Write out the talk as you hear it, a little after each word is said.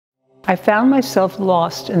I found myself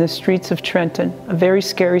lost in the streets of Trenton, a very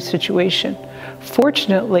scary situation.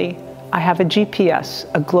 Fortunately, I have a GPS,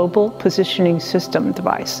 a global positioning system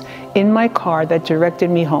device, in my car that directed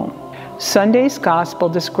me home. Sunday's gospel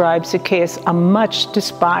describes Zacchaeus, a much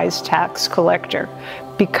despised tax collector,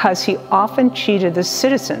 because he often cheated the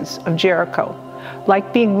citizens of Jericho.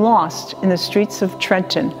 Like being lost in the streets of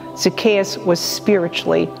Trenton, Zacchaeus was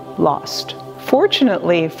spiritually lost.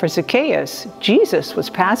 Fortunately for Zacchaeus, Jesus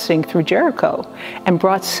was passing through Jericho and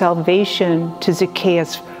brought salvation to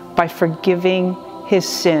Zacchaeus by forgiving his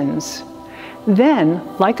sins. Then,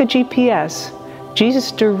 like a GPS,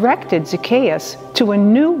 Jesus directed Zacchaeus to a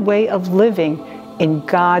new way of living in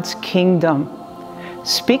God's kingdom.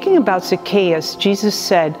 Speaking about Zacchaeus, Jesus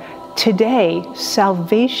said, "Today,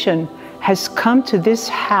 salvation has come to this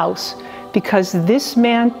house because this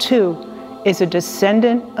man too is a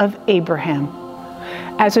descendant of Abraham."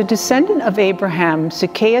 As a descendant of Abraham,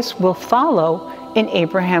 Zacchaeus will follow in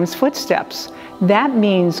Abraham's footsteps. That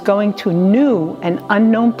means going to new and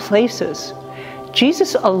unknown places.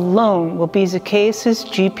 Jesus alone will be Zacchaeus'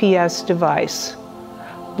 GPS device.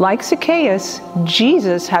 Like Zacchaeus,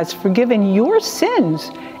 Jesus has forgiven your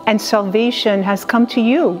sins and salvation has come to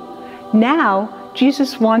you. Now,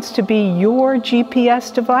 Jesus wants to be your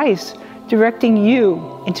GPS device, directing you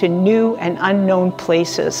into new and unknown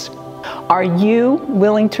places. Are you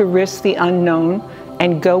willing to risk the unknown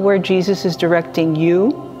and go where Jesus is directing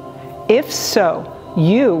you? If so,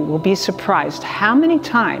 you will be surprised how many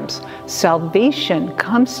times salvation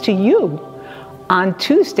comes to you. On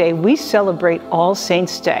Tuesday, we celebrate All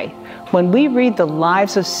Saints' Day. When we read the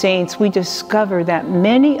lives of saints, we discover that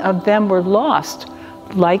many of them were lost,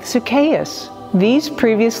 like Zacchaeus. These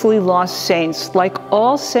previously lost saints, like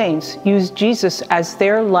all saints, used Jesus as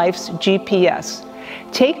their life's GPS.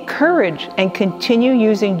 Take courage and continue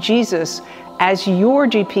using Jesus as your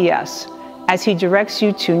GPS, as he directs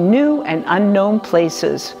you to new and unknown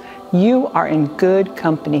places. You are in good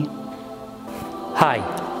company. Hi,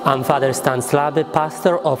 I'm Father Stanislav,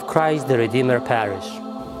 pastor of Christ the Redeemer Parish.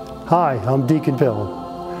 Hi, I'm Deacon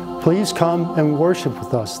Bill. Please come and worship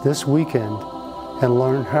with us this weekend and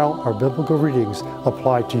learn how our biblical readings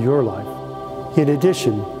apply to your life. In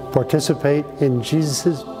addition, participate in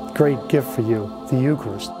Jesus' great gift for you, the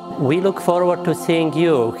Eucharist. We look forward to seeing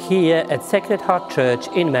you here at Sacred Heart Church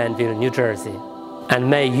in Manville, New Jersey. And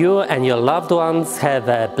may you and your loved ones have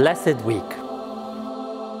a blessed week.